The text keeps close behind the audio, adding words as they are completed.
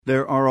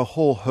There are a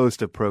whole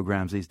host of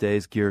programs these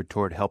days geared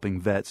toward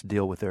helping vets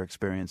deal with their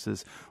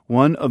experiences.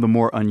 One of the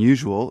more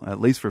unusual,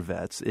 at least for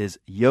vets, is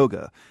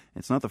yoga.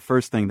 It's not the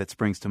first thing that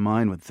springs to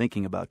mind when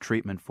thinking about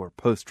treatment for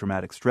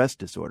post-traumatic stress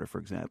disorder, for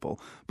example.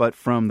 But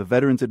from the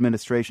Veterans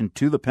Administration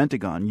to the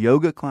Pentagon,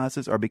 yoga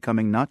classes are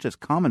becoming not just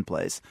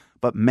commonplace,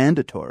 but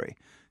mandatory.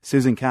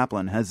 Susan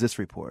Kaplan has this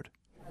report.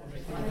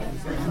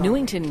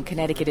 Newington,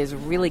 Connecticut is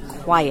really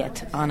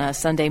quiet on a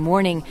Sunday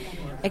morning,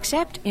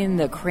 except in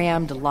the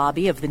crammed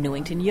lobby of the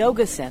Newington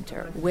Yoga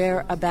Center,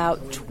 where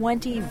about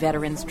 20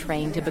 veterans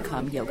train to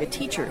become yoga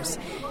teachers.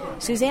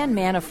 Suzanne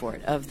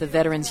Manafort of the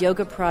Veterans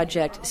Yoga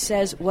Project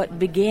says what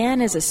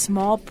began as a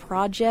small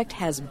project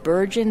has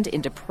burgeoned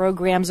into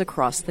programs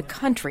across the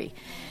country.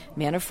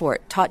 Manafort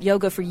taught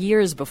yoga for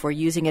years before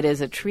using it as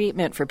a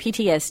treatment for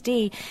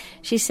PTSD.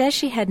 She says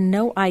she had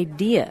no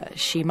idea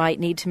she might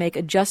need to make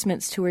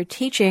adjustments to her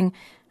teaching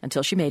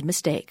until she made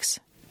mistakes.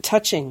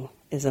 Touching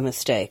is a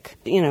mistake.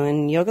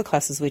 In yoga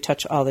classes we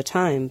touch all the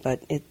time,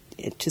 but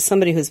to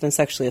somebody who's been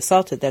sexually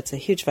assaulted, that's a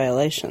huge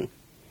violation.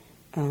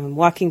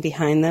 Walking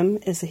behind them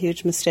is a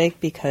huge mistake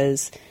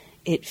because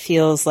it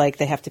feels like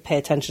they have to pay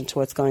attention to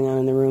what's going on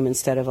in the room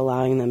instead of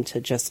allowing them to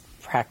just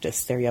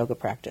practice their yoga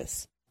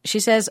practice. She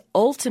says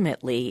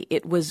ultimately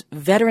it was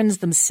veterans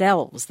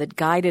themselves that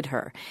guided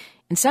her,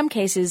 in some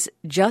cases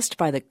just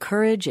by the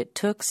courage it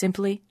took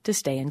simply to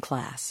stay in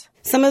class.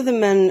 Some of the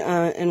men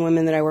and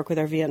women that I work with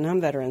are Vietnam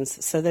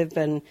veterans, so they've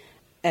been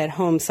at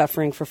home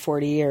suffering for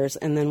 40 years,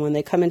 and then when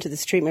they come into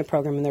this treatment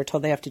program and they're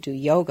told they have to do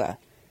yoga,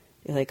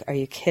 you're like, are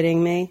you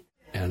kidding me?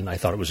 And I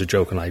thought it was a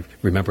joke, and I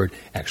remembered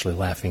actually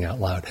laughing out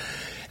loud.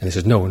 And they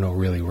said, no,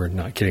 really, we're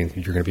not kidding.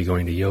 You're going to be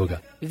going to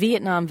yoga.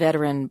 Vietnam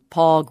veteran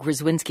Paul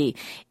Grzywinski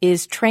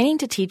is training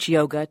to teach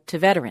yoga to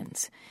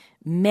veterans.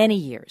 Many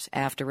years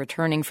after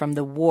returning from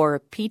the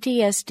war,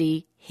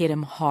 PTSD hit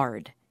him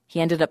hard. He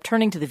ended up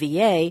turning to the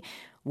VA,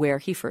 where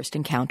he first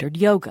encountered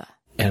yoga.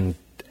 And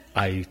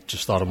I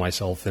just thought of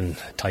myself in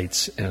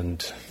tights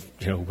and,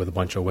 with a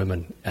bunch of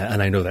women.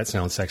 And I know that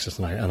sounds sexist,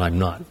 and I'm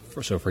not,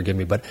 so forgive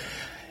me. But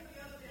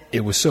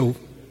it was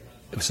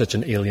such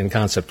an alien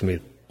concept to me.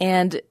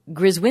 And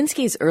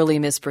Grzywinski's early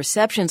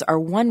misperceptions are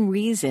one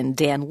reason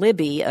Dan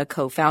Libby, a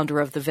co-founder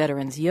of the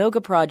Veterans Yoga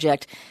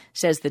Project,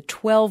 says the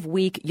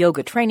 12-week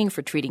yoga training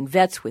for treating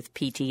vets with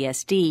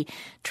PTSD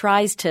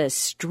tries to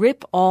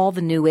strip all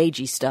the new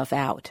agey stuff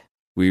out.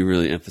 We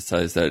really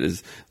emphasize that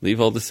is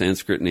leave all the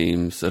Sanskrit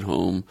names at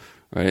home,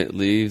 right?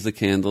 Leave the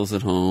candles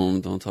at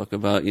home. Don't talk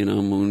about,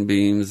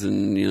 moonbeams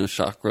and,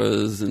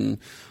 chakras and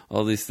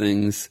all these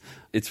things.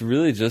 It's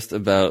really just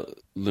about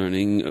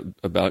learning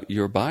about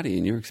your body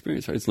and your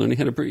experience, right? It's learning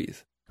how to breathe.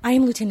 I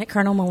am Lieutenant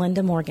Colonel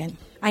Melinda Morgan.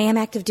 I am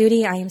active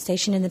duty. I am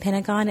stationed in the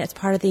Pentagon as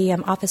part of the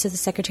Office of the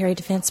Secretary of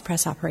Defense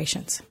Press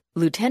Operations.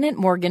 Lieutenant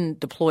Morgan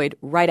deployed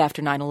right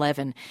after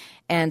 9/11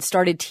 and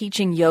started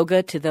teaching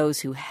yoga to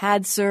those who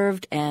had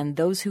served and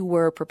those who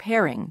were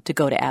preparing to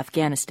go to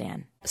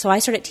Afghanistan. So I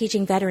started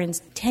teaching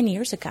veterans 10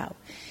 years ago.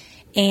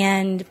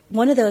 And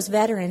one of those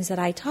veterans that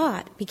I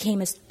taught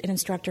became an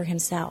instructor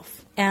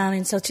himself.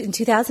 And so in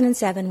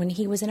 2007, when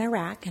he was in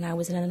Iraq and I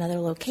was in another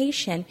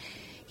location,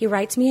 he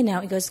writes me a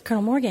note. He goes,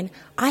 Colonel Morgan,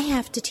 I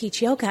have to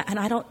teach yoga, and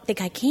I don't think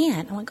I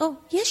can. I'm like, oh,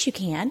 yes, you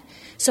can.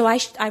 So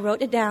I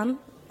wrote it down,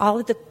 all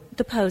of the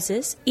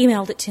poses,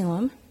 emailed it to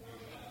him,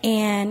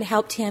 and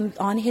helped him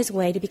on his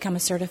way to become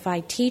a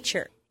certified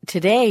teacher.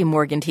 Today,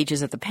 Morgan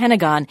teaches at the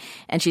Pentagon,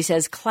 and she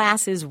says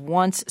classes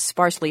once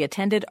sparsely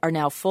attended are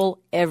now full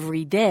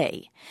every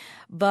day.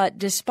 But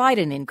despite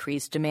an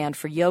increased demand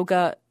for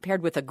yoga,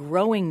 paired with a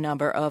growing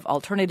number of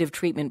alternative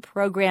treatment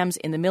programs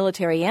in the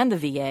military and the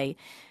VA,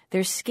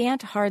 there's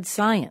scant hard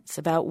science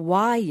about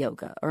why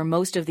yoga or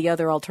most of the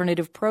other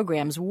alternative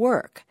programs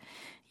work.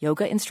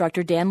 Yoga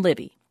instructor Dan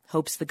Libby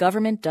hopes the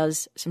government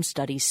does some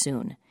studies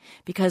soon,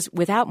 because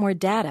without more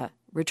data,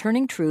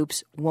 returning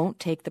troops won't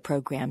take the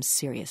programs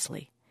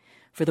seriously.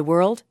 For The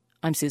World,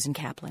 I'm Susan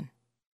Kaplan.